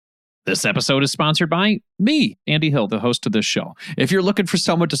This episode is sponsored by me, Andy Hill, the host of this show. If you're looking for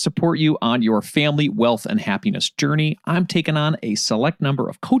someone to support you on your family, wealth, and happiness journey, I'm taking on a select number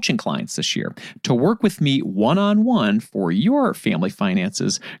of coaching clients this year. To work with me one-on-one for your family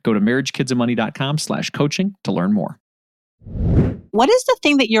finances, go to marriagekidsandmoney.com/coaching to learn more. What is the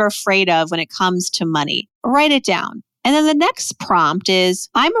thing that you're afraid of when it comes to money? Write it down. And then the next prompt is,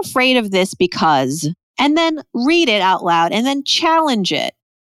 I'm afraid of this because, and then read it out loud and then challenge it.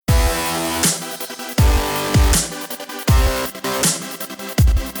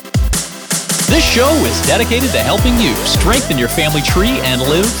 This show is dedicated to helping you strengthen your family tree and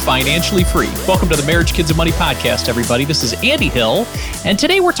live financially free. Welcome to the Marriage, Kids, and Money podcast, everybody. This is Andy Hill, and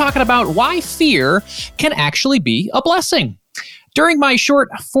today we're talking about why fear can actually be a blessing. During my short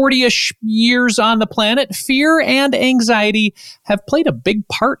 40-ish years on the planet, fear and anxiety have played a big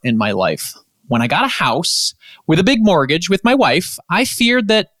part in my life. When I got a house with a big mortgage with my wife, I feared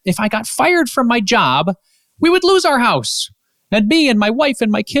that if I got fired from my job, we would lose our house. And me and my wife and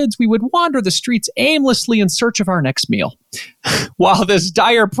my kids, we would wander the streets aimlessly in search of our next meal. While this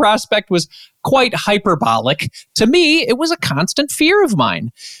dire prospect was quite hyperbolic, to me, it was a constant fear of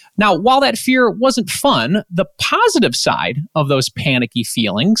mine. Now, while that fear wasn't fun, the positive side of those panicky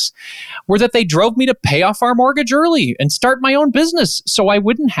feelings were that they drove me to pay off our mortgage early and start my own business so I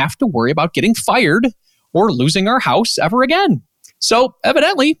wouldn't have to worry about getting fired or losing our house ever again. So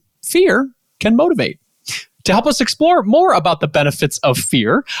evidently, fear can motivate. To help us explore more about the benefits of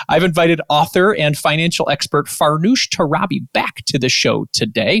fear, I've invited author and financial expert Farnoosh Torabi back to the show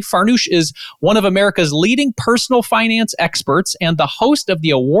today. Farnoosh is one of America's leading personal finance experts and the host of the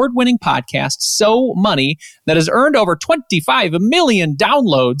award-winning podcast, So Money, that has earned over 25 million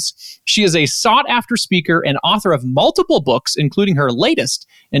downloads. She is a sought-after speaker and author of multiple books, including her latest,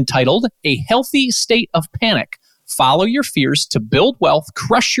 entitled A Healthy State of Panic: Follow Your Fears to Build Wealth,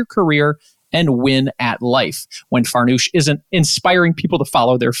 Crush Your Career, and win at life. When Farnoosh isn't inspiring people to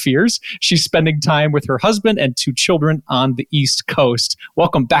follow their fears, she's spending time with her husband and 2 children on the East Coast.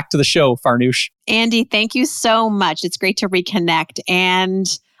 Welcome back to the show, Farnoosh. Andy, thank you so much. It's great to reconnect. And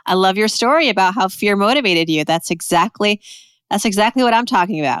I love your story about how fear motivated you. That's exactly what I'm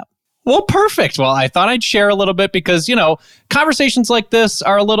talking about. Well, perfect. Well, I thought I'd share a little bit because, conversations like this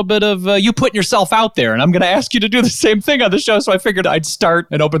are a little bit of you putting yourself out there. And I'm going to ask you to do the same thing on the show. So I figured I'd start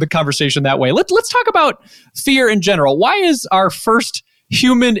and open the conversation that way. Let's talk about fear in general. Why is our first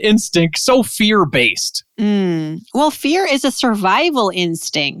human instinct so fear-based? Well, fear is a survival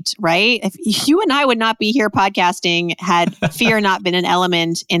instinct, right? If you and I would not be here podcasting had fear not been an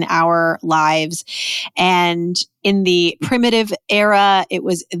element in our lives. And in the primitive era, it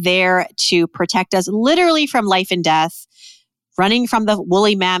was there to protect us literally from life and death, running from the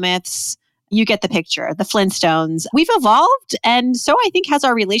woolly mammoths. You get the picture, the Flintstones. We've evolved, and so I think has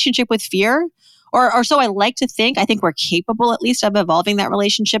our relationship with fear. Or so I like to think. I think we're capable, at least, of evolving that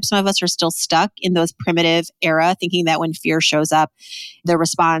relationship. Some of us are still stuck in those primitive era, thinking that when fear shows up, the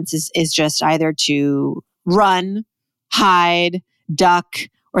response is just either to run, hide, duck,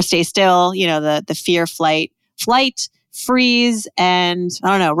 or stay still. The fear, flight, freeze, and I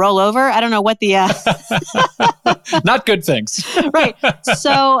don't know, roll over. I don't know what the not good things. Right.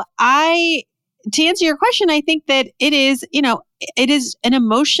 So to answer your question, I think that it is an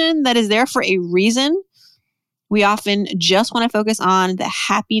emotion that is there for a reason. We often just want to focus on the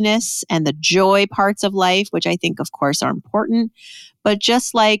happiness and the joy parts of life, which I think, of course, are important. But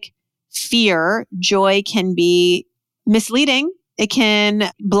just like fear, joy can be misleading. It can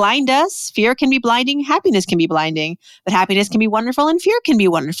blind us. Fear can be blinding. Happiness can be blinding. But happiness can be wonderful and fear can be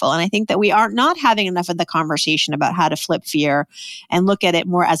wonderful. And I think that we are not having enough of the conversation about how to flip fear and look at it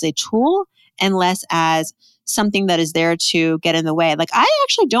more as a tool and less as something that is there to get in the way. Like, I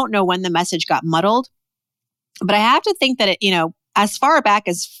actually don't know when the message got muddled, but I have to think that as far back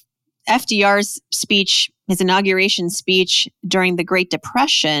as FDR's speech, his inauguration speech during the Great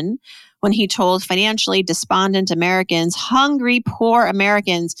Depression, when he told financially despondent Americans, hungry, poor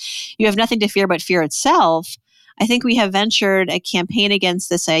Americans, you have nothing to fear but fear itself. I think we have ventured a campaign against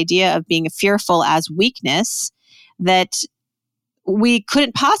this idea of being fearful as weakness, that we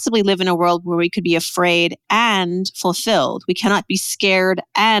couldn't possibly live in a world where we could be afraid and fulfilled. We cannot be scared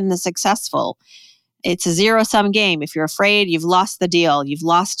and successful. It's a zero-sum game. If you're afraid, you've lost the deal. You've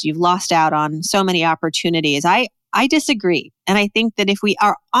lost out on so many opportunities. I disagree. And I think that if we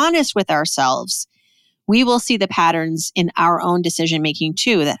are honest with ourselves, we will see the patterns in our own decision-making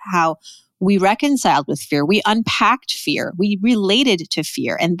too, that how we reconciled with fear. We unpacked fear. We related to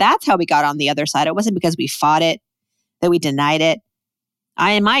fear. And that's how we got on the other side. It wasn't because we fought it, that we denied it.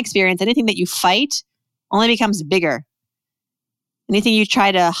 In my experience, anything that you fight only becomes bigger. Anything you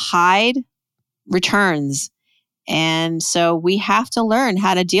try to hide returns. And so we have to learn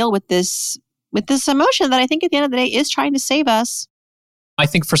how to deal with this emotion that I think at the end of the day is trying to save us. I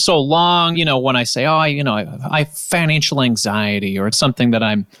think for so long, when I say, I have financial anxiety, or it's something that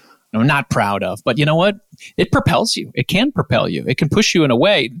I'm not proud of, but you know what? It propels you. It can propel you. It can push you in a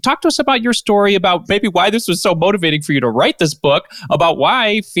way. Talk to us about your story, about maybe why this was so motivating for you to write this book, about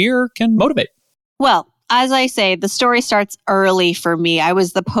why fear can motivate. Well, as I say, the story starts early for me. I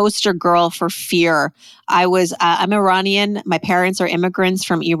was the poster girl for fear. I'm Iranian. My parents are immigrants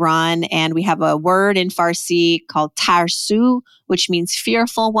from Iran, and we have a word in Farsi called tarsu, which means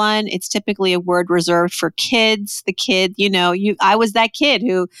fearful one. It's typically a word reserved for kids. The kid, I was that kid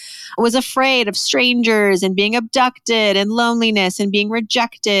who was afraid of strangers and being abducted and loneliness and being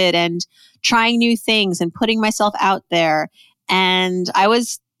rejected and trying new things and putting myself out there. And I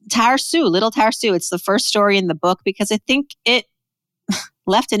was Tarsu, little Tarsu. It's the first story in the book because I think it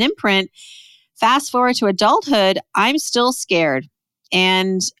left an imprint. Fast forward to adulthood, I'm still scared.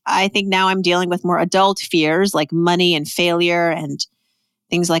 And I think now I'm dealing with more adult fears like money and failure and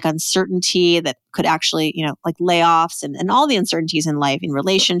things like uncertainty that could actually, like layoffs and all the uncertainties in life, in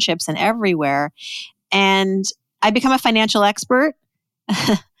relationships and everywhere. And I become a financial expert.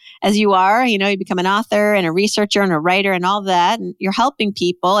 As you are, you become an author and a researcher and a writer and all that, and you're helping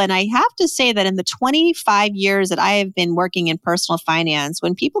people. And I have to say that in the 25 years that I have been working in personal finance,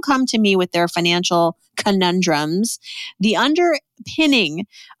 when people come to me with their financial conundrums, the underpinning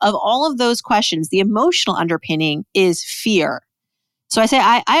of all of those questions, the emotional underpinning is fear. So I say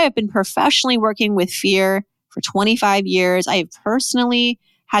I have been professionally working with fear for 25 years. I have personally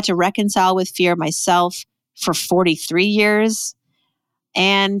had to reconcile with fear myself for 43 years.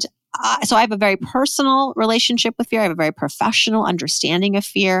 And so I have a very personal relationship with fear. I have a very professional understanding of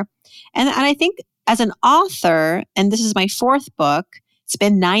fear. And I think as an author, and this is my fourth book, it's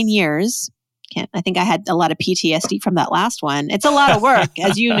been 9 years. I think I had a lot of PTSD from that last one. It's a lot of work,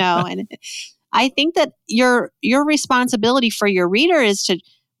 as you know. And I think that your responsibility for your reader is to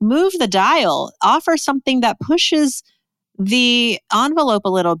move the dial, offer something that pushes the envelope a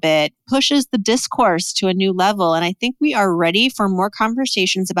little bit, pushes the discourse to a new level. And I think we are ready for more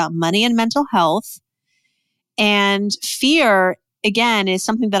conversations about money and mental health. And fear, again, is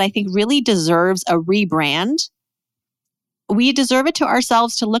something that I think really deserves a rebrand. We deserve it to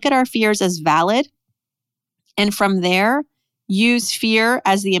ourselves to look at our fears as valid. And from there, use fear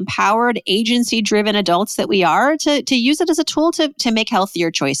as the empowered, agency-driven adults that we are to use it as a tool to make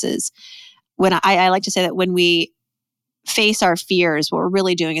healthier choices. When I like to say that when we face our fears, what we're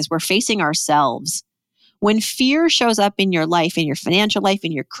really doing is we're facing ourselves. When fear shows up in your life, in your financial life,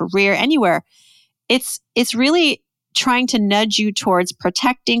 in your career, anywhere, it's really trying to nudge you towards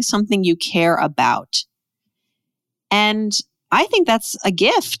protecting something you care about. And I think that's a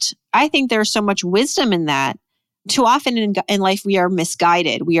gift. I think there's so much wisdom in that. Too often in life, we are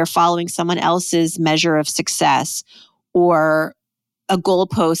misguided. We are following someone else's measure of success or a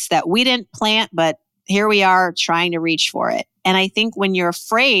goalpost that we didn't plant, but here we are trying to reach for it. And I think when you're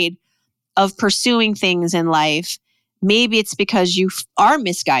afraid of pursuing things in life, maybe it's because you are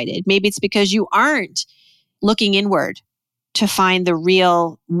misguided. Maybe it's because you aren't looking inward to find the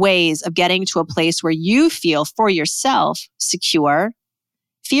real ways of getting to a place where you feel for yourself secure.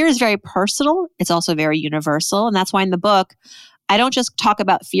 Fear is very personal. It's also very universal. And that's why in the book, I don't just talk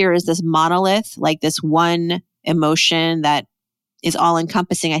about fear as this monolith, like this one emotion that is all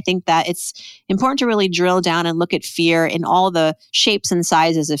encompassing. I think that it's important to really drill down and look at fear in all the shapes and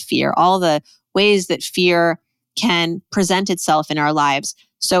sizes of fear, all the ways that fear can present itself in our lives.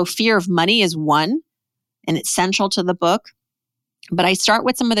 So fear of money is one, and it's central to the book. But I start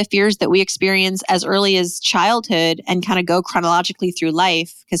with some of the fears that we experience as early as childhood and kind of go chronologically through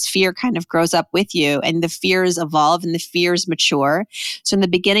life, because fear kind of grows up with you and the fears evolve and the fears mature. So in the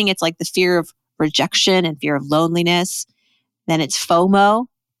beginning, it's like the fear of rejection and fear of loneliness. Then it's FOMO.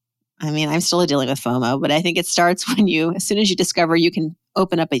 I mean, I'm still dealing with FOMO, but I think it starts when as soon as you discover you can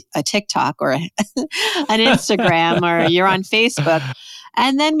open up a TikTok or an Instagram or you're on Facebook.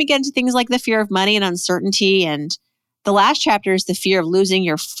 And then we get into things like the fear of money and uncertainty. And the last chapter is the fear of losing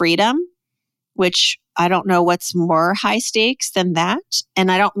your freedom, which I don't know what's more high stakes than that.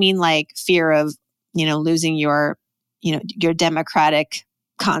 And I don't mean like fear of, losing your democratic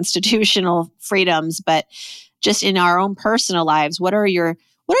constitutional freedoms, but just in our own personal lives, what are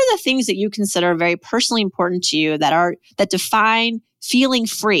the things that you consider very personally important to you that define feeling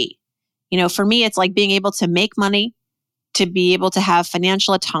free? For me, it's like being able to make money, to be able to have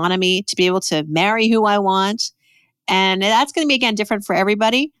financial autonomy, to be able to marry who I want. And that's going to be, again, different for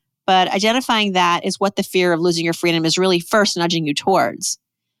everybody. but identifying that is what the fear of losing your freedom is really first nudging you towards.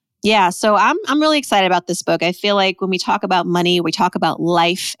 Yeah, so I'm really excited about this book. I feel like when we talk about money, we talk about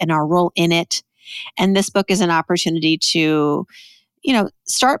life and our role in it. And this book is an opportunity to,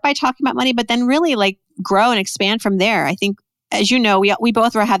 start by talking about money, but then really like grow and expand from there. I think, as you know, we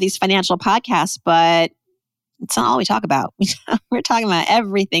both have these financial podcasts, but it's not all we talk about. We're talking about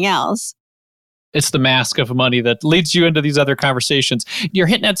everything else. It's the mask of money that leads you into these other conversations. You're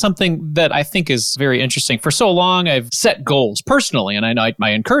hitting at something that I think is very interesting. For so long, I've set goals personally, and I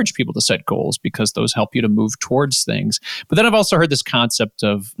encourage people to set goals because those help you to move towards things. But then I've also heard this concept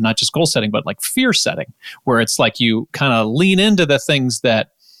of not just goal setting, but like fear setting, where it's like you kind of lean into the things that,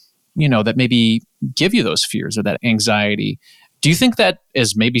 that maybe give you those fears or that anxiety. Do you think that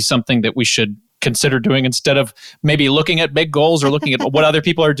is maybe something that we should consider doing instead of maybe looking at big goals or looking at what other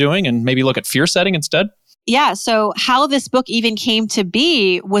people are doing and maybe look at fear setting instead? Yeah. So how this book even came to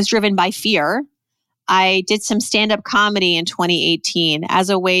be was driven by fear. I did some stand-up comedy in 2018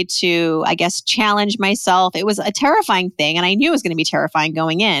 as a way to, I guess, challenge myself. It was a terrifying thing, and I knew it was going to be terrifying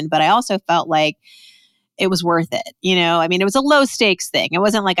going in, but I also felt like it was worth it. It was a low stakes thing. It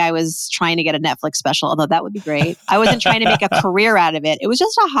wasn't like I was trying to get a Netflix special, although that would be great. I wasn't trying to make a career out of it. It was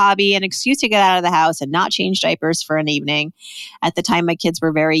just a hobby, an excuse to get out of the house and not change diapers for an evening. At the time, my kids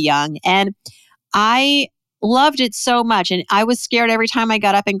were very young, and I loved it so much. And I was scared every time I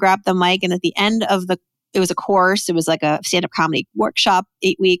got up and grabbed the mic. And at the end of it was a course. It was like a stand-up comedy workshop,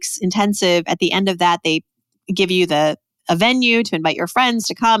 8 weeks intensive. At the end of that, they give you a venue to invite your friends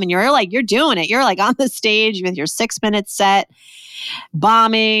to come, and you're doing it. You're like on the stage with your 6-minute set,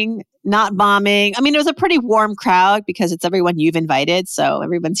 bombing, not bombing. It was a pretty warm crowd because it's everyone you've invited. So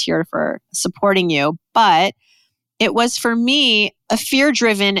everyone's here for supporting you. But it was, for me, a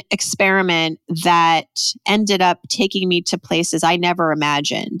fear-driven experiment that ended up taking me to places I never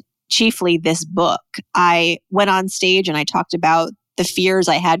imagined, chiefly this book. I went on stage and I talked about the fears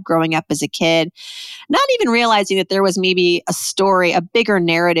I had growing up as a kid, not even realizing that there was maybe a story, a bigger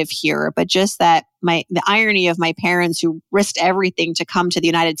narrative here, but just that the irony of my parents who risked everything to come to the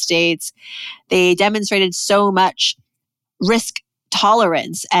United States. They demonstrated so much risk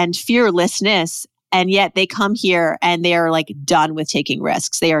tolerance and fearlessness. And yet they come here and they are like done with taking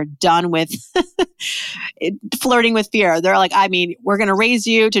risks. They are done with flirting with fear. They're like, we're going to raise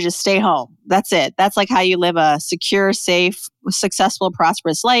you to just stay home. That's it. That's like how you live a secure, safe, successful,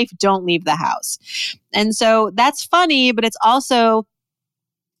 prosperous life. Don't leave the house. And so that's funny, but it's also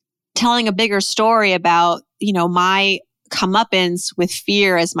telling a bigger story about, my comeuppance with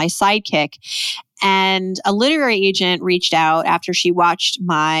fear as my sidekick. And a literary agent reached out after she watched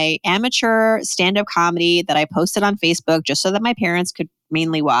my amateur stand-up comedy that I posted on Facebook just so that my parents could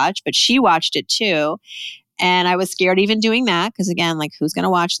mainly watch, but she watched it too. And I was scared even doing that because, again, like, who's going to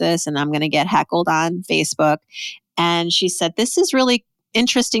watch this? And I'm going to get heckled on Facebook. And she said, "This is really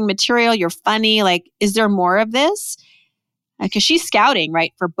interesting material. You're funny. Like, is there more of this?" Because she's scouting,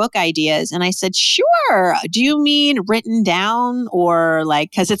 right, for book ideas. And I said, "Sure. Do you mean written down or like,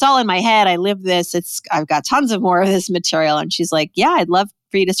 because it's all in my head. I live this. I've got tons of more of this material." And she's like, "Yeah, I'd love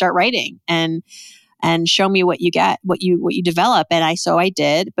for you to start writing and show me what you get, what you develop." And so I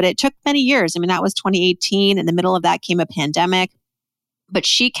did, but it took many years. That was 2018. In the middle of that came a pandemic, but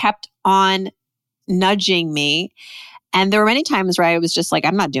she kept on nudging me. And there were many times where I was just like,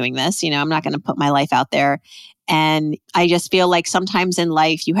 I'm not doing this. I'm not going to put my life out there. And I just feel like sometimes in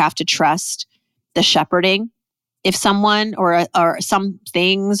life, you have to trust the shepherding. If someone or some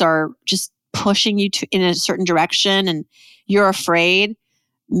things are just pushing you in a certain direction and you're afraid,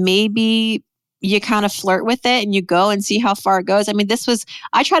 maybe you kind of flirt with it and you go and see how far it goes.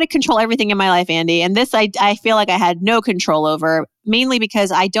 I try to control everything in my life, Andy. And this, I feel like I had no control over, mainly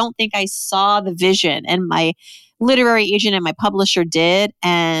because I don't think I saw the vision, and my literary agent and my publisher did.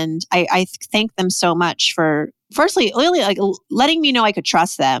 And I thank them so much for, firstly, really like letting me know I could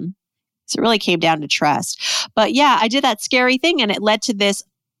trust them. So it really came down to trust. But yeah, I did that scary thing, and it led to this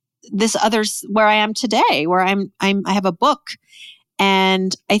other where I am today, where I have a book.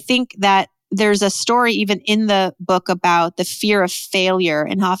 And I think that there's a story even in the book about the fear of failure,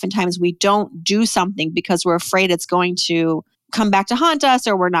 and how oftentimes we don't do something because we're afraid it's going to come back to haunt us,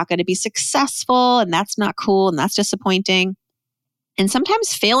 or we're not going to be successful, and that's not cool, and that's disappointing. And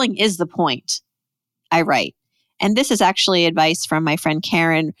sometimes failing is the point, I write. And this is actually advice from my friend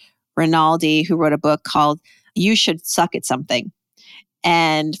Karen Rinaldi, who wrote a book called You Should Suck at Something.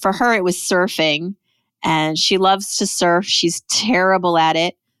 And for her, it was surfing. And she loves to surf. She's terrible at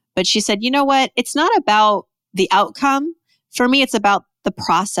it. But she said, you know what? It's not about the outcome. For me, it's about the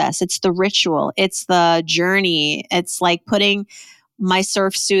process. It's the ritual. It's the journey. It's like putting my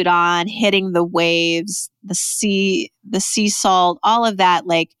surf suit on, hitting the waves, the sea salt, all of that,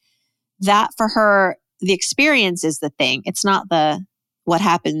 like that for her, the experience is the thing. It's not what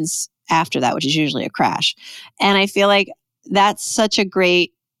happens after that, which is usually a crash. And I feel like that's such a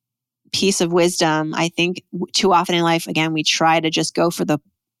great piece of wisdom. I think too often in life, again, we try to just go for the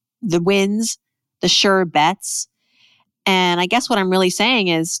wins, the sure bets. And I guess what I'm really saying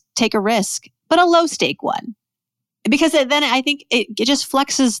is take a risk, but a low stake one. Because then I think it just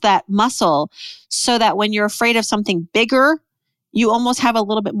flexes that muscle so that when you're afraid of something bigger, you almost have a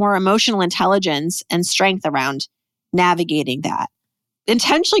little bit more emotional intelligence and strength around navigating that.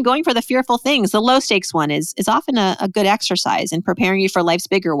 Intentionally going for the fearful things, the low stakes one is often a good exercise in preparing you for life's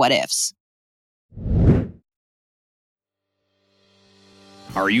bigger what ifs.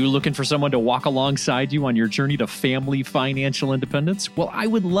 Are you looking for someone to walk alongside you on your journey to family financial independence? Well, I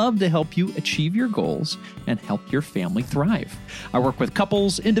would love to help you achieve your goals and help your family thrive. I work with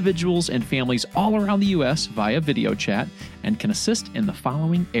couples, individuals, and families all around the U.S. via video chat and can assist in the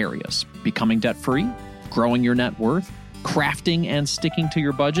following areas: becoming debt-free, growing your net worth, crafting and sticking to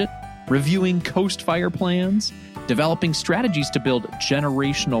your budget, reviewing Coast Fire plans, developing strategies to build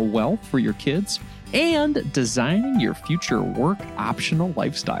generational wealth for your kids, and designing your future work optional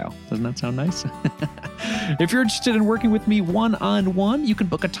lifestyle. Doesn't that sound nice? If you're interested in working with me one-on-one, you can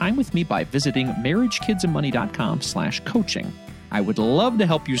book a time with me by visiting marriagekidsandmoney.com/coaching. I would love to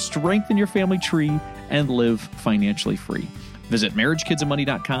help you strengthen your family tree and live financially free. Visit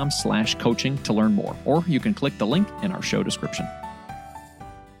marriagekidsandmoney.com/coaching to learn more, or you can click the link in our show description.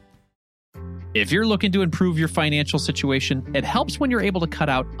 If you're looking to improve your financial situation, it helps when you're able to cut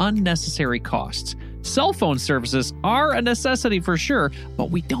out unnecessary costs. Cell phone services are a necessity for sure,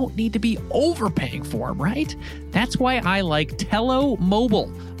 but we don't need to be overpaying for them, right? That's why I like Tello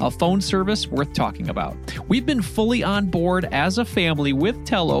Mobile, a phone service worth talking about. We've been fully on board as a family with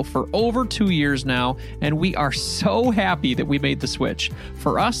Tello for over 2 years now, and we are so happy that we made the switch.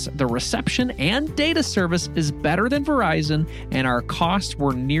 For us, the reception and data service is better than Verizon, and our costs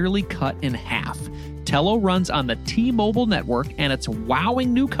were nearly cut in half. Tello runs on the T-Mobile network, and it's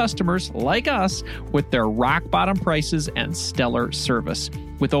wowing new customers like us with their rock-bottom prices and stellar service.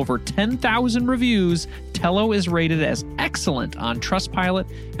 With over 10,000 reviews, Tello is rated as excellent on Trustpilot,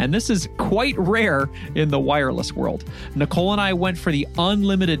 and this is quite rare in the wireless world. Nicole and I went for the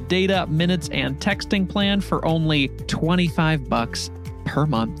unlimited data, minutes, and texting plan for only $25 per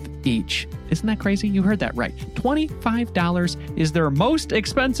month each. Isn't that crazy? You heard that right. $25 is their most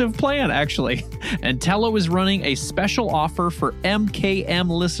expensive plan, actually. And Tello is running a special offer for MKM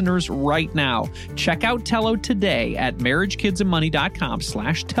listeners right now. Check out Tello today at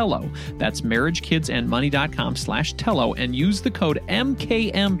marriagekidsandmoney.com/Tello. That's marriagekidsandmoney.com/Tello, and use the code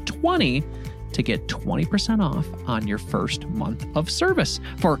MKM20 to get 20% off on your first month of service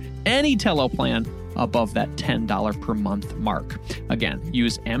for any Tello plan above that $10 per month mark. Again,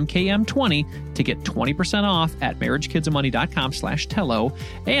 use MKM20 to get 20% off at marriagekidsandmoney.com/Tello,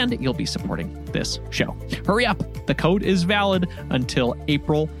 and you'll be supporting this show. Hurry up. The code is valid until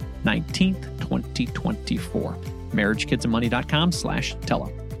April 19th, 2024.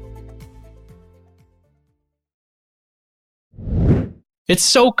 marriagekidsandmoney.com/Tello. It's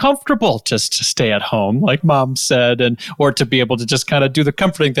so comfortable just to stay at home, like Mom said, or to be able to just kind of do the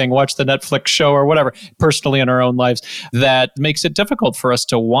comforting thing, watch the Netflix show or whatever, personally in our own lives, that makes it difficult for us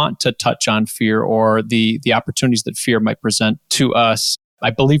to want to touch on fear or the opportunities that fear might present to us. I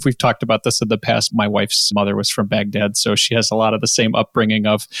believe we've talked about this in the past. My wife's mother was from Baghdad, so she has a lot of the same upbringing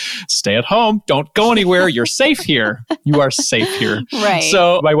of stay at home, don't go anywhere, you're safe here. You are safe here. Right.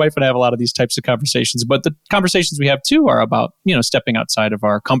 So my wife and I have a lot of these types of conversations, but the conversations we have too are about, stepping outside of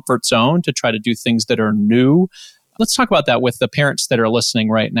our comfort zone to try to do things that are new. Let's talk about that with the parents that are listening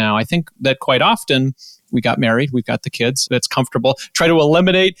right now. I think that quite often we got married, we've got the kids, it's comfortable. Try to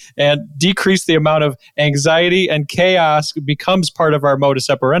eliminate and decrease the amount of anxiety and chaos becomes part of our modus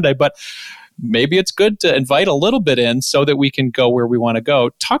operandi. But maybe it's good to invite a little bit in so that we can go where we want to go.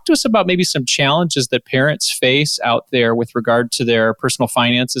 Talk to us about maybe some challenges that parents face out there with regard to their personal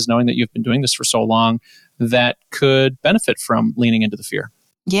finances, knowing that you've been doing this for so long, that could benefit from leaning into the fear.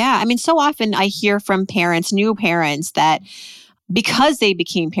 Yeah. I mean, so often I hear from parents, new parents, that because they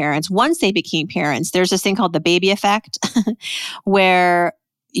became parents, once they became parents, there's this thing called the baby effect, where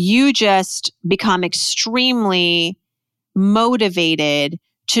you just become extremely motivated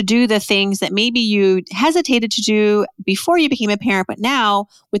to do the things that maybe you hesitated to do before you became a parent, but now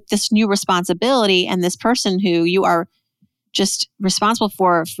with this new responsibility and this person who you are just responsible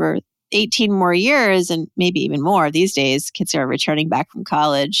for 18 more years and maybe even more these days, kids are returning back from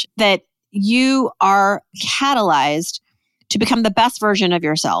college, that you are catalyzed to become the best version of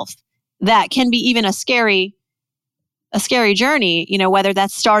yourself. That can be even a scary journey, whether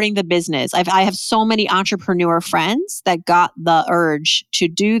that's starting the business. I have so many entrepreneur friends that got the urge to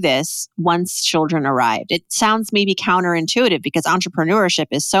do this once children arrived. It sounds maybe counterintuitive because entrepreneurship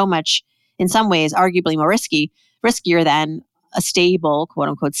is so much, in some ways, arguably more riskier than a stable, quote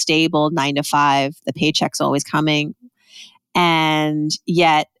unquote, stable 9 to 5. The paycheck's always coming. And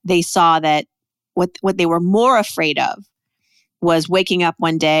yet they saw that what they were more afraid of was waking up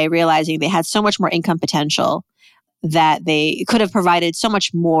one day, realizing they had so much more income potential, that they could have provided so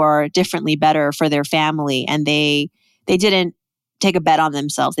much more differently, better for their family. And they didn't take a bet on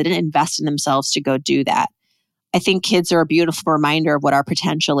themselves. They didn't invest in themselves to go do that. I think kids are a beautiful reminder of what our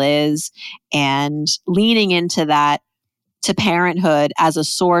potential is, and leaning into that to parenthood as a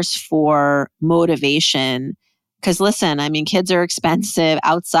source for motivation. Because listen, kids are expensive.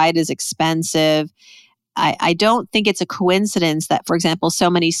 Outside is expensive. I don't think it's a coincidence that, for example, so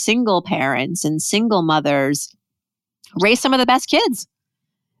many single parents and single mothers raise some of the best kids,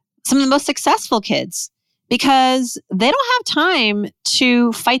 some of the most successful kids, because they don't have time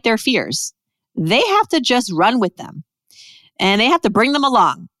to fight their fears. They have to just run with them, and they have to bring them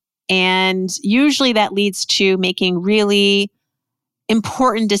along. And usually that leads to making really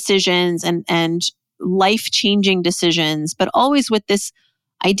important decisions and life-changing decisions, but always with this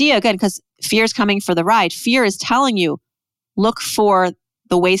idea, again, because fear is coming for the ride. Fear is telling you, look for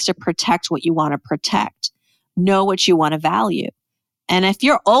the ways to protect what you want to protect. Know what you want to value. And if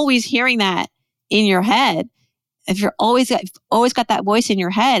you're always hearing that in your head, if you're always got that voice in your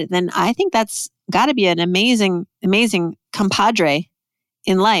head, then I think that's got to be an amazing, amazing compadre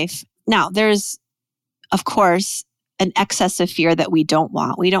in life. Now, there's, of course, an excess of fear that we don't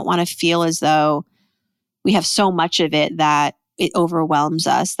want. We don't want to feel as though we have so much of it that it overwhelms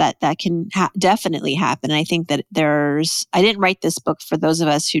us. That can definitely happen. And I think that I didn't write this book for those of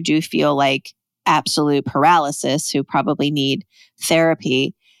us who do feel like absolute paralysis, who probably need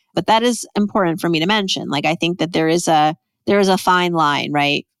therapy. But that is important for me to mention. Like, I think that there is a fine line,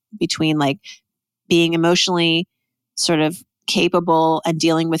 right, between like being emotionally sort of capable and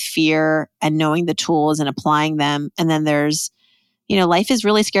dealing with fear and knowing the tools and applying them. And then there's, life is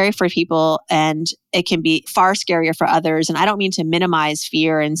really scary for people, and it can be far scarier for others. And I don't mean to minimize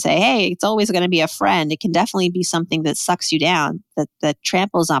fear and say, hey, it's always going to be a friend. It can definitely be something that sucks you down, that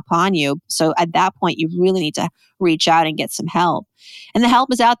tramples upon you. So at that point, you really need to reach out and get some help. And the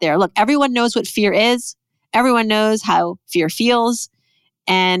help is out there. Look, everyone knows what fear is. Everyone knows how fear feels.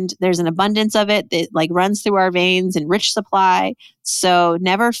 And there's an abundance of it that like runs through our veins in rich supply. So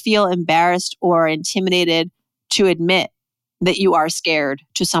never feel embarrassed or intimidated to admit that you are scared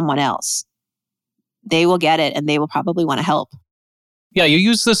to someone else. They will get it, and they will probably want to help. Yeah, you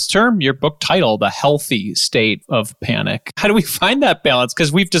use this term, your book title, the healthy state of panic. How do we find that balance?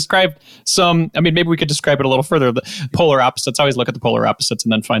 Because we've described maybe we could describe it a little further, the polar opposites. I always look at the polar opposites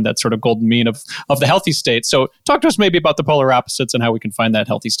and then find that sort of golden mean of the healthy state. So talk to us maybe about the polar opposites and how we can find that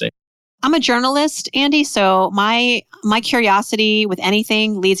healthy state. I'm a journalist, Andy, so my curiosity with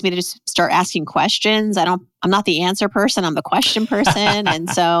anything leads me to just start asking questions. I'm not the answer person, I'm the question person.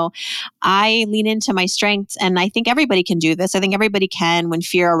 And so I lean into my strengths, and I think everybody can do this. I think everybody can when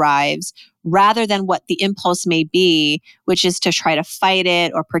fear arrives, rather than what the impulse may be, which is to try to fight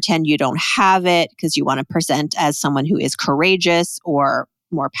it or pretend you don't have it because you want to present as someone who is courageous or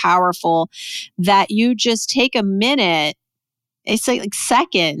more powerful, that you just take a minute. It's like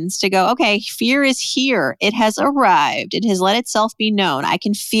seconds to go, okay, fear is here. It has arrived. It has let itself be known. I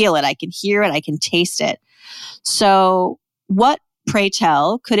can feel it. I can hear it. I can taste it. So what, pray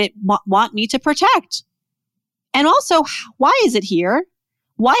tell, could it want me to protect? And also, why is it here?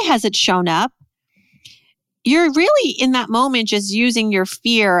 Why has it shown up? You're really in that moment just using your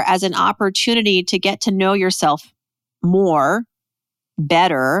fear as an opportunity to get to know yourself more,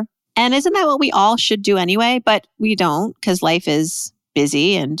 better. And isn't that what we all should do anyway? But we don't, because life is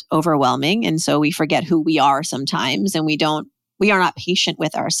busy and overwhelming. And so we forget who we are sometimes, and we are not patient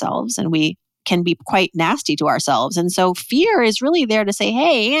with ourselves, and we can be quite nasty to ourselves. And so fear is really there to say,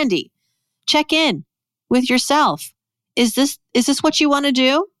 hey, Andy, check in with yourself. Is this what you want to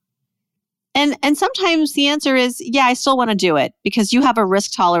do? And sometimes the answer is, yeah, I still want to do it, because you have a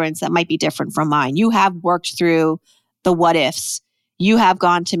risk tolerance that might be different from mine. You have worked through the what ifs. You have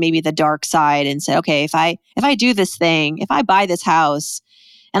gone to maybe the dark side and said, okay, if I do this thing, if I buy this house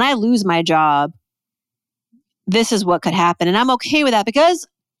and I lose my job, this is what could happen. And I'm okay with that because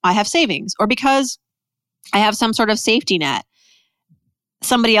I have savings, or because I have some sort of safety net.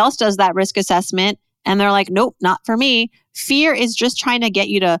 Somebody else does that risk assessment and they're like, nope, not for me. Fear is just trying to get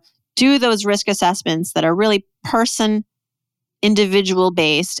you to do those risk assessments that are really person individual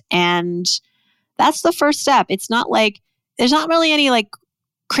based. And that's the first step. It's not like, there's not really any like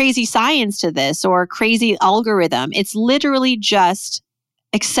crazy science to this or crazy algorithm. It's literally just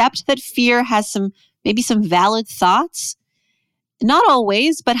accept that fear has maybe some valid thoughts. Not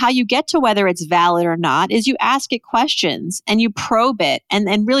always, but how you get to whether it's valid or not is you ask it questions and you probe it.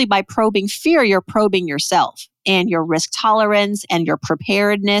 And really by probing fear, you're probing yourself and your risk tolerance and your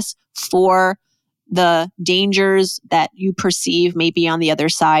preparedness for the dangers that you perceive may be on the other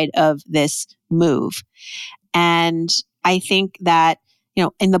side of this move. And I think that,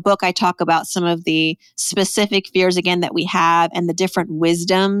 in the book, I talk about some of the specific fears, again, that we have and the different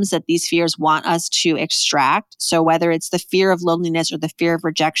wisdoms that these fears want us to extract. So whether it's the fear of loneliness or the fear of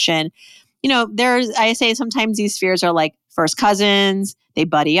rejection, I say sometimes these fears are like first cousins, they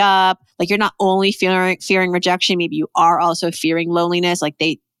buddy up. Like you're not only fearing rejection, maybe you are also fearing loneliness. Like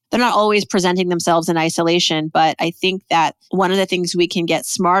they're not always presenting themselves in isolation. But I think that one of the things we can get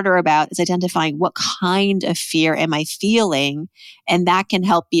smarter about is identifying what kind of fear am I feeling? And that can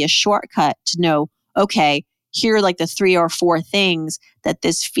help be a shortcut to know, okay, here are like the 3 or 4 things that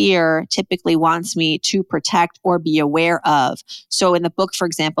this fear typically wants me to protect or be aware of. So in the book, for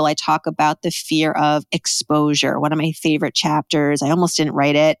example, I talk about the fear of exposure, one of my favorite chapters. I almost didn't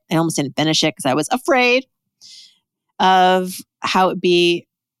write it. I almost didn't finish it because I was afraid of how it'd be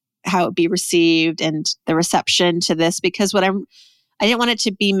received and the reception to this, because I didn't want it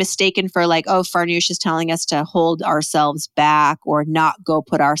to be mistaken for like, oh, Farnoosh is telling us to hold ourselves back or not go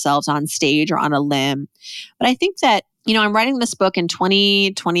put ourselves on stage or on a limb. But I think that, I'm writing this book in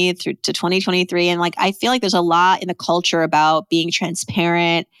 2020 through to 2023. And like, I feel like there's a lot in the culture about being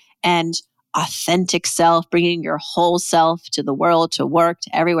transparent and authentic self, bringing your whole self to the world, to work,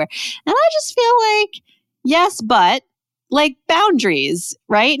 to everywhere. And I just feel like, yes, but like boundaries,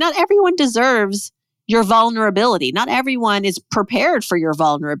 right? Not everyone deserves your vulnerability. Not everyone is prepared for your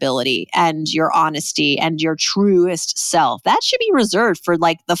vulnerability and your honesty and your truest self. That should be reserved for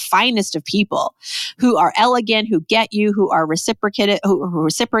like the finest of people who are elegant, who get you, who are reciprocate,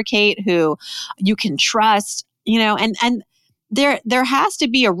 who you can trust, and there has to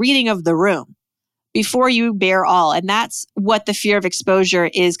be a reading of the room before you bear all. And that's what the fear of exposure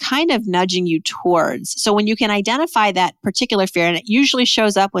is kind of nudging you towards. So when you can identify that particular fear, and it usually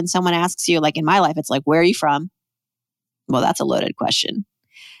shows up when someone asks you, like in my life, it's like, where are you from? Well, that's a loaded question.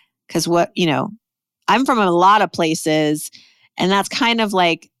 Because I'm from a lot of places, and that's kind of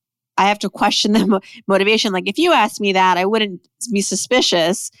like, I have to question the motivation. Like if you asked me that, I wouldn't be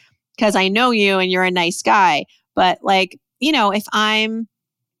suspicious because I know you and you're a nice guy. But like, if I'm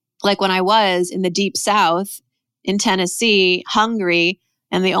like when I was in the deep South in Tennessee, hungry,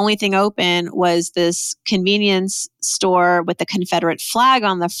 and the only thing open was this convenience store with the Confederate flag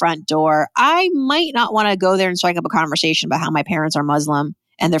on the front door, I might not want to go there and strike up a conversation about how my parents are Muslim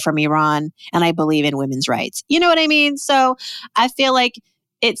and they're from Iran and I believe in women's rights. You know what I mean? So I feel like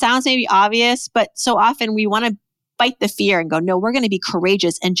it sounds maybe obvious, but so often we want to fight the fear and go, no, we're going to be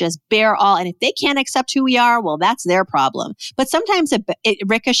courageous and just bear all. And if they can't accept who we are, well, that's their problem. But sometimes it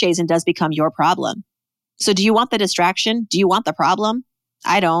ricochets and does become your problem. So do you want the distraction? Do you want the problem?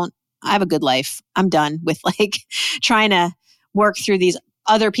 I don't. I have a good life. I'm done with like trying to work through these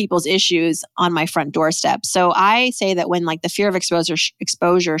other people's issues on my front doorstep. So I say that when like the fear of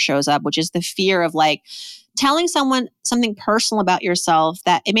exposure shows up, which is the fear of like telling someone something personal about yourself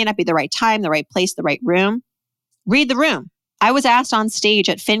that it may not be the right time, the right place, the right room, read the room. I was asked on stage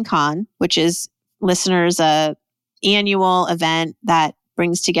at FinCon, which is listeners' annual event that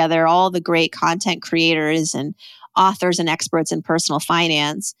brings together all the great content creators and authors and experts in personal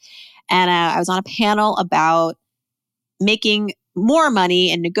finance. And I was on a panel about making more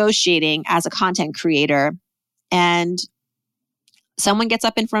money and negotiating as a content creator. And someone gets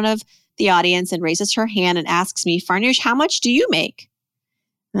up in front of the audience and raises her hand and asks me, Farnoosh, how much do you make?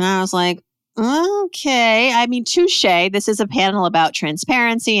 And I was like, okay. I mean, touche. This is a panel about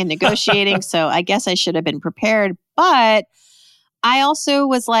transparency and negotiating. So I guess I should have been prepared. But I also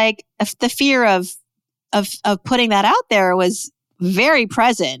was like, the fear of putting that out there was very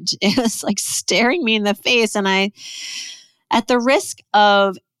present. It was like staring me in the face. And I, at the risk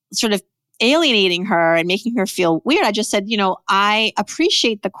of sort of alienating her and making her feel weird, I just said, I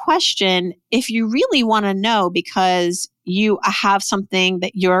appreciate the question if you really want to know because you have something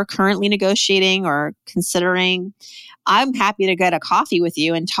that you're currently negotiating or considering. I'm happy to get a coffee with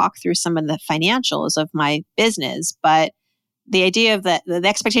you and talk through some of the financials of my business. But the idea of the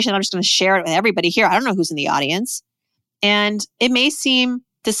expectation that I'm just going to share it with everybody here, I don't know who's in the audience. And it may seem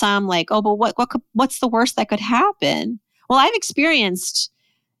to some like, oh, but what's the worst that could happen? Well, I've experienced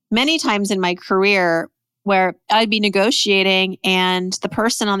many times in my career where I'd be negotiating and the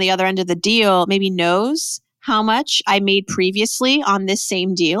person on the other end of the deal maybe knows how much I made previously on this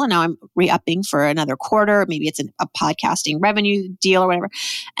same deal. And now I'm re-upping for another quarter. Maybe it's a podcasting revenue deal or whatever.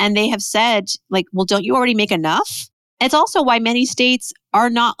 And they have said like, well, don't you already make enough? It's also why many states are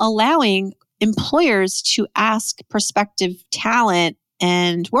not allowing employers to ask prospective talent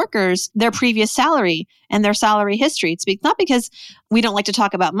and workers their previous salary and their salary history. It's not because we don't like to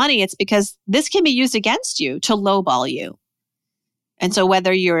talk about money. It's because this can be used against you to lowball you. And so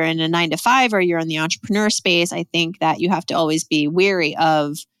whether you're in a 9-to-5 or you're in the entrepreneur space, I think that you have to always be wary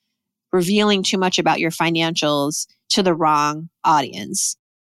of revealing too much about your financials to the wrong audience.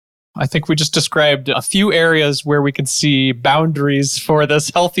 I think we just described a few areas where we can see boundaries for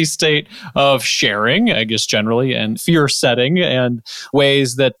this healthy state of sharing, I guess, generally, and fear setting and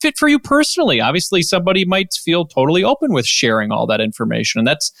ways that fit for you personally. Obviously, somebody might feel totally open with sharing all that information, and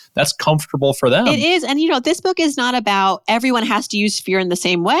that's comfortable for them. It is. And, this book is not about everyone has to use fear in the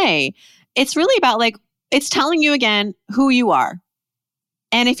same way. It's really about it's telling you again who you are.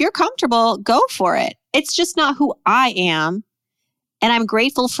 And if you're comfortable, go for it. It's just not who I am. And I'm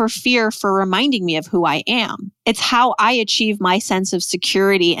grateful for fear for reminding me of who I am. It's how I achieve my sense of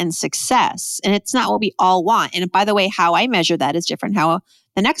security and success. And it's not what we all want. And by the way, how I measure that is different how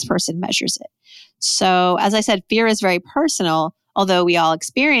the next person measures it. So as I said, fear is very personal. Although we all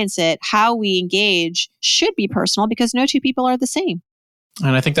experience it, how we engage should be personal because no two people are the same.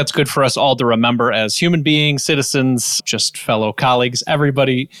 And I think that's good for us all to remember as human beings, citizens, just fellow colleagues.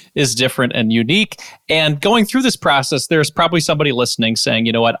 Everybody is different and unique. And going through this process, there's probably somebody listening saying,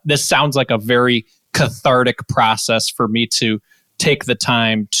 you know what, this sounds like a very cathartic process for me to take the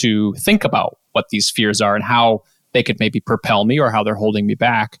time to think about what these fears are and how they could maybe propel me or how they're holding me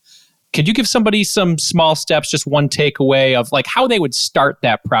back. Could you give somebody some small steps, just one takeaway of how they would start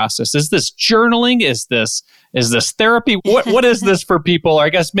that process? Is this journaling? Is this therapy? What is this for people? Or I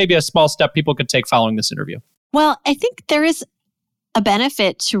guess maybe a small step people could take following this interview. Well, I think there is a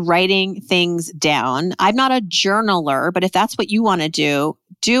benefit to writing things down. I'm not a journaler, but if that's what you want to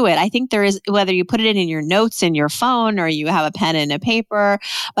do it. I think there is, whether you put it in your notes in your phone or you have a pen and a paper,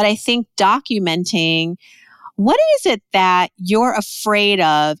 but I think documenting what is it that you're afraid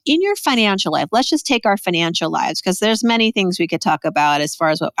of in your financial life? Let's just take our financial lives because there's many things we could talk about as far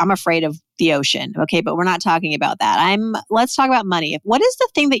as what I'm afraid of the ocean. Okay, but we're not talking about that. Let's talk about money. What is the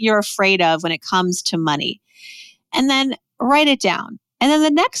thing that you're afraid of when it comes to money? And then write it down. And then the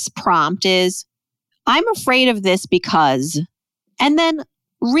next prompt is, I'm afraid of this because, and then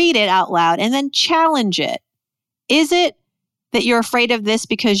read it out loud and then challenge it. Is it that you're afraid of this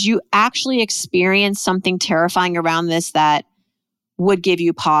because you actually experienced something terrifying around this that would give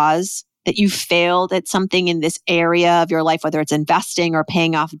you pause, that you failed at something in this area of your life, whether it's investing or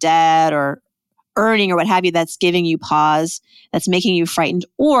paying off debt or earning or what have you, that's giving you pause, that's making you frightened?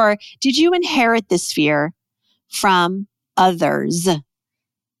 Or did you inherit this fear from others?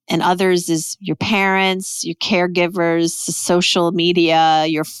 And others is your parents, your caregivers, social media,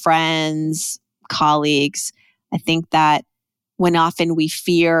 your friends, colleagues. I think that when often we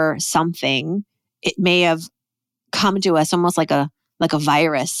fear something, it may have come to us almost like a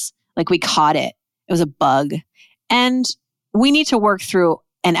virus, like we caught it. It was a bug. And we need to work through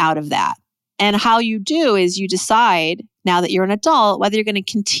and out of that. And how you do is you decide, now that you're an adult, whether you're going to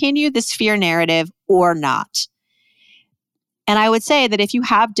continue this fear narrative or not. And I would say that if you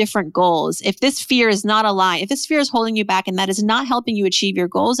have different goals, if this fear is not aligned, if this fear is holding you back and that is not helping you achieve your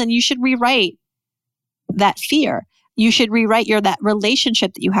goals, then you should rewrite that fear. You should rewrite that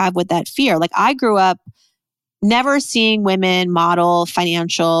relationship that you have with that fear. I grew up never seeing women model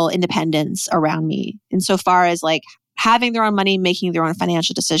financial independence around me insofar as having their own money, making their own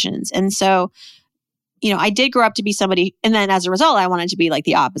financial decisions. And so, I did grow up to be somebody, and then as a result, I wanted to be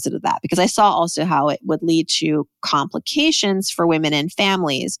the opposite of that because I saw also how it would lead to complications for women and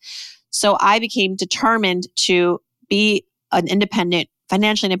families. So I became determined to be an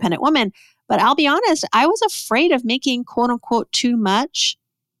financially independent woman. But I'll be honest, I was afraid of making quote unquote too much.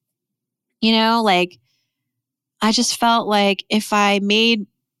 I just felt like if I made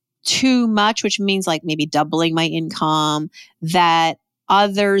too much, which means maybe doubling my income, that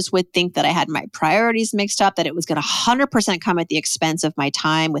others would think that I had my priorities mixed up, that it was going to 100% come at the expense of my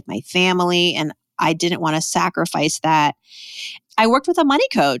time with my family. And I didn't want to sacrifice that. I worked with a money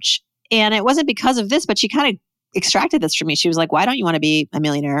coach, and it wasn't because of this, but she kind of extracted this from me. She was like, why don't you want to be a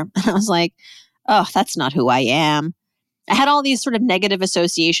millionaire? And I was like, oh, that's not who I am. I had all these sort of negative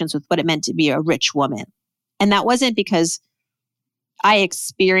associations with what it meant to be a rich woman. And that wasn't because I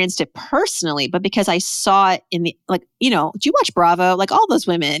experienced it personally, but because I saw it in the, like, do you watch Bravo? Like all those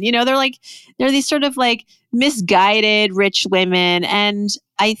women, they're these sort of like misguided rich women. And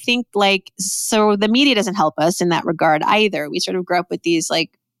I think so the media doesn't help us in that regard either. We sort of grew up with these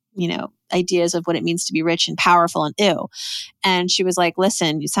ideas of what it means to be rich and powerful and ew. And she was like,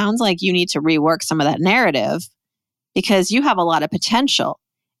 listen, it sounds like you need to rework some of that narrative because you have a lot of potential.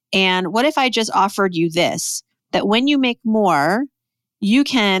 And what if I just offered you this, that when you make more, you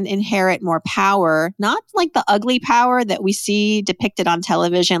can inherit more power, not like the ugly power that we see depicted on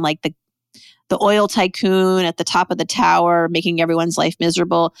television, like the oil tycoon at the top of the tower, making everyone's life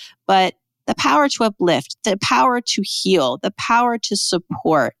miserable, but the power to uplift, the power to heal, the power to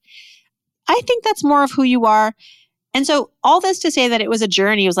support. I think that's more of who you are. And so all this to say that it was a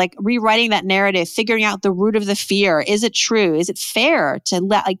journey. It was like rewriting that narrative, figuring out the root of the fear. Is it true? Is it fair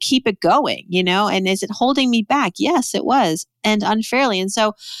to keep it going? And is it holding me back? Yes, it was, and unfairly. And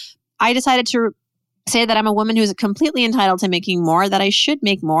so I decided to say that I'm a woman who's completely entitled to making more, that I should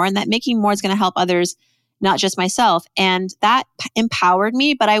make more, and that making more is going to help others, not just myself. And that empowered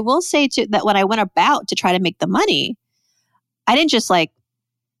me. But I will say too that when I went about to try to make the money, I didn't just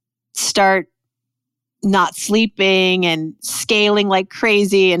start not sleeping and scaling like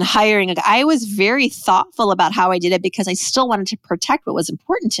crazy and hiring. I was very thoughtful about how I did it because I still wanted to protect what was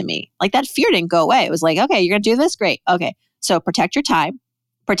important to me. Like that fear didn't go away. It was like, okay, you're going to do this? Great. Okay. So protect your time,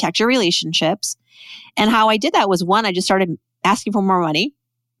 protect your relationships. And how I did that was, one, I just started asking for more money.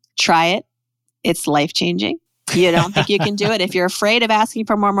 Try it. It's life-changing. You don't think you can do it. If you're afraid of asking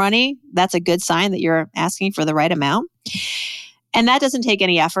for more money, that's a good sign that you're asking for the right amount. And that doesn't take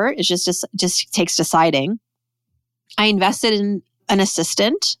any effort. It just takes deciding. I invested in an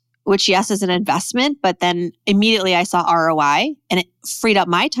assistant, which yes, is an investment, but then immediately I saw ROI and it freed up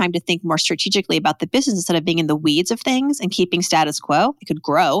my time to think more strategically about the business instead of being in the weeds of things and keeping status quo. I could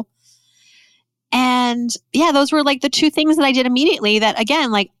grow. And yeah, those were the two things that I did immediately that,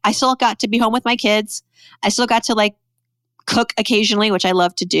 again, I still got to be home with my kids. I still got to cook occasionally, which I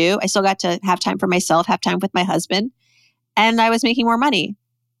love to do. I still got to have time for myself, have time with my husband. And I was making more money.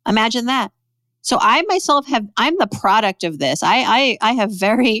 Imagine that. So I'm the product of this. I have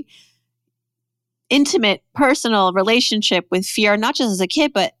very intimate, personal relationship with fear, not just as a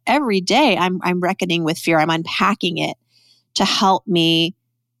kid, but every day I'm reckoning with fear. I'm unpacking it to help me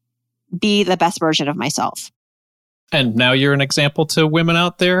be the best version of myself. And now you're an example to women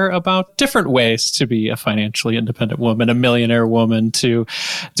out there about different ways to be a financially independent woman, a millionaire woman, to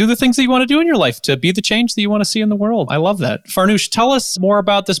do the things that you want to do in your life, to be the change that you want to see in the world. I love that. Farnoosh, tell us more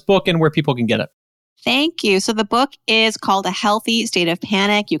about this book and where people can get it. Thank you. So the book is called A Healthy State of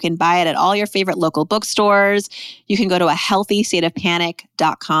Panic. You can buy it at all your favorite local bookstores. You can go to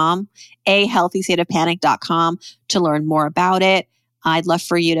ahealthystateofpanic.com, ahealthystateofpanic.com to learn more about it. I'd love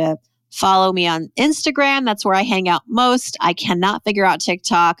for you to follow me on Instagram. That's where I hang out most. I cannot figure out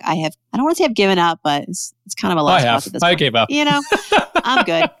TikTok. I don't want to say I've given up, but it's kind of a lost cause at this point. I gave up. I'm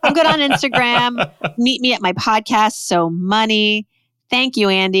good. I'm good on Instagram. Meet me at my podcast, So Money. Thank you,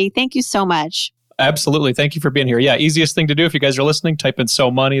 Andy. Thank you so much. Absolutely. Thank you for being here. Yeah, easiest thing to do if you guys are listening, type in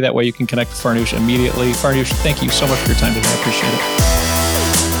So Money. That way you can connect with Farnoosh immediately. Farnoosh, thank you so much for your time today. I appreciate it.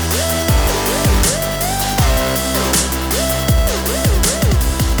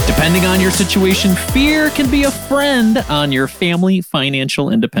 Depending on your situation, fear can be a friend on your family financial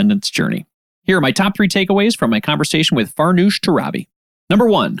independence journey. Here are my top 3 takeaways from my conversation with Farnoosh Torabi. Number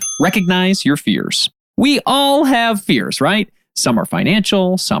 1, recognize your fears. We all have fears, right? Some are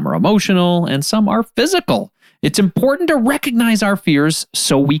financial, some are emotional, and some are physical. It's important to recognize our fears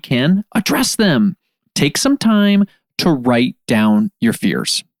so we can address them. Take some time to write down your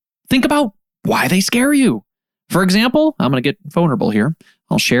fears. Think about why they scare you. For example, I'm going to get vulnerable here.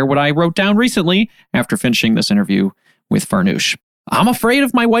 I'll share what I wrote down recently after finishing this interview with Farnoosh. I'm afraid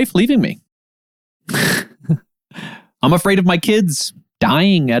of my wife leaving me. I'm afraid of my kids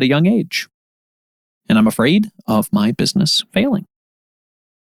dying at a young age. And I'm afraid of my business failing.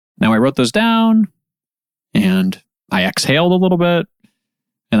 Now I wrote those down and I exhaled a little bit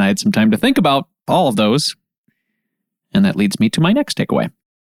and I had some time to think about all of those. And that leads me to my next takeaway.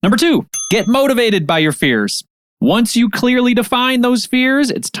 Number 2, get motivated by your fears. Once you clearly define those fears,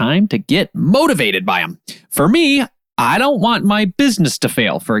 it's time to get motivated by them. For me, I don't want my business to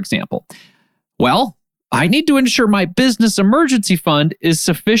fail, for example. Well, I need to ensure my business emergency fund is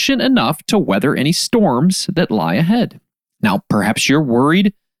sufficient enough to weather any storms that lie ahead. Now, perhaps you're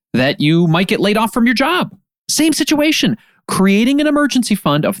worried that you might get laid off from your job. Same situation. Creating an emergency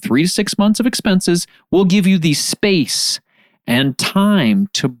fund of 3 to 6 months of expenses will give you the space and time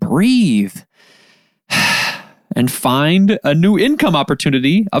to breathe and find a new income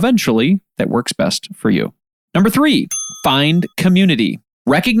opportunity eventually that works best for you. Number 3, find community.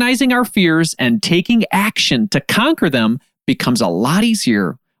 Recognizing our fears and taking action to conquer them becomes a lot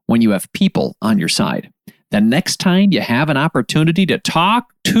easier when you have people on your side. The next time you have an opportunity to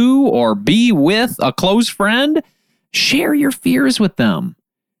talk to or be with a close friend, share your fears with them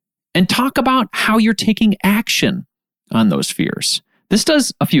and talk about how you're taking action on those fears. This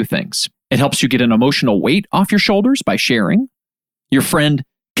does a few things. It helps you get an emotional weight off your shoulders by sharing. Your friend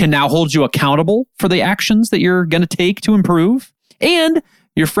can now hold you accountable for the actions that you're going to take to improve. And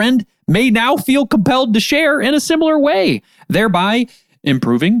your friend may now feel compelled to share in a similar way, thereby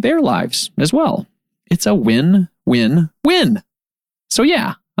improving their lives as well. It's a win-win-win. So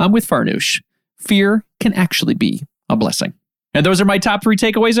yeah, I'm with Farnoosh. Fear can actually be a blessing. And those are my top 3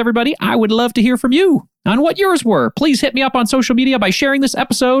 takeaways, everybody. I would love to hear from you on what yours were. Please hit me up on social media by sharing this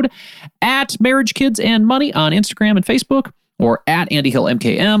episode at Marriage, Kids, and Money on Instagram and Facebook, or at Andy Hill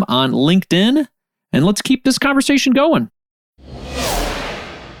MKM on LinkedIn. And let's keep this conversation going.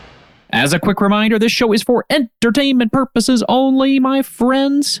 As a quick reminder, this show is for entertainment purposes only, my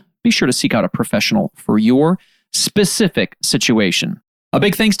friends. Be sure to seek out a professional for your specific situation. A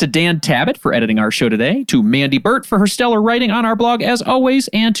big thanks to Dan Tabbitt for editing our show today, to Mandy Burt for her stellar writing on our blog as always,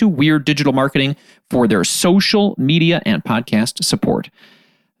 and to Weird Digital Marketing for their social media and podcast support.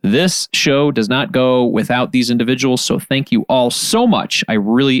 This show does not go without these individuals, so thank you all so much. I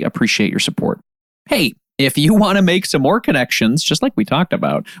really appreciate your support. Hey, if you want to make some more connections, just like we talked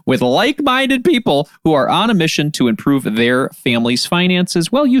about, with like-minded people who are on a mission to improve their family's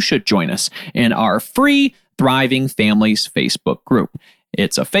finances, well, you should join us in our free Thriving Families Facebook group.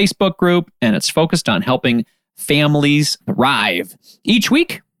 It's a Facebook group, and it's focused on helping families thrive. Each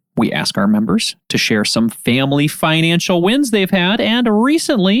week, we ask our members to share some family financial wins they've had, and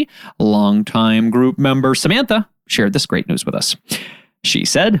recently, longtime group member Samantha shared this great news with us. She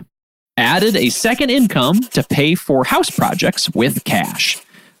said, added a second income to pay for house projects with cash.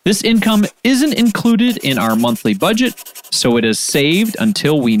 This income isn't included in our monthly budget, so it is saved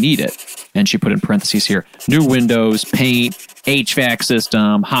until we need it. And she put in parentheses here, new windows, paint, HVAC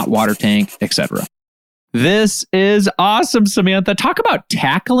system, hot water tank, etc. This is awesome, Samantha. Talk about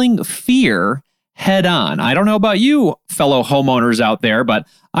tackling fear head on. I don't know about you, fellow homeowners out there, but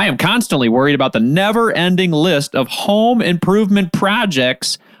I am constantly worried about the never-ending list of home improvement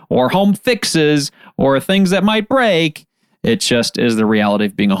projects or home fixes or things that might break. It just is the reality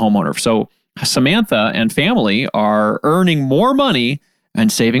of being a homeowner. So Samantha and family are earning more money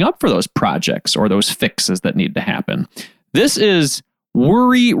and saving up for those projects or those fixes that need to happen. This is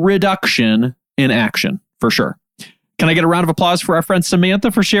worry reduction in action, for sure. Can I get a round of applause for our friend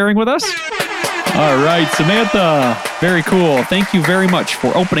Samantha for sharing with us? All right, Samantha. Very cool. Thank you very much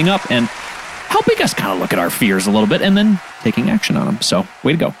for opening up and helping us kind of look at our fears a little bit and then taking action on them. So,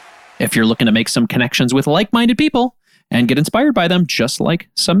 way to go. If you're looking to make some connections with like-minded people and get inspired by them, just like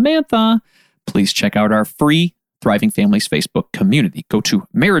Samantha, please check out our free Thriving Families Facebook community. Go to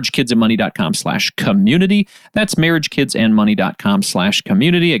marriagekidsandmoney.com/community. That's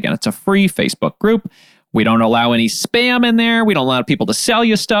marriagekidsandmoney.com/community. Again, it's a free Facebook group. We don't allow any spam in there. We don't allow people to sell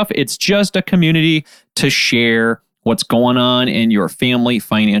you stuff. It's just a community to share what's going on in your family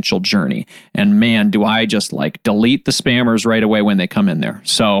financial journey. And man, do I just like delete the spammers right away when they come in there.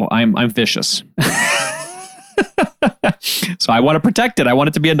 So I'm vicious. So I want to protect it. I want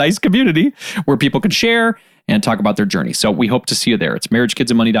it to be a nice community where people can share and talk about their journey. So we hope to see you there. It's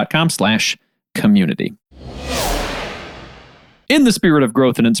marriagekidsandmoney.com/community. In the spirit of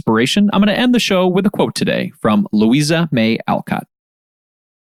growth and inspiration, I'm going to end the show with a quote today from Louisa May Alcott.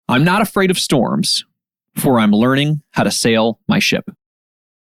 I'm not afraid of storms, for I'm learning how to sail my ship.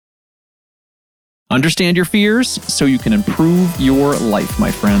 Understand your fears so you can improve your life, my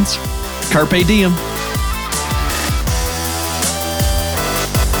friends. Carpe diem.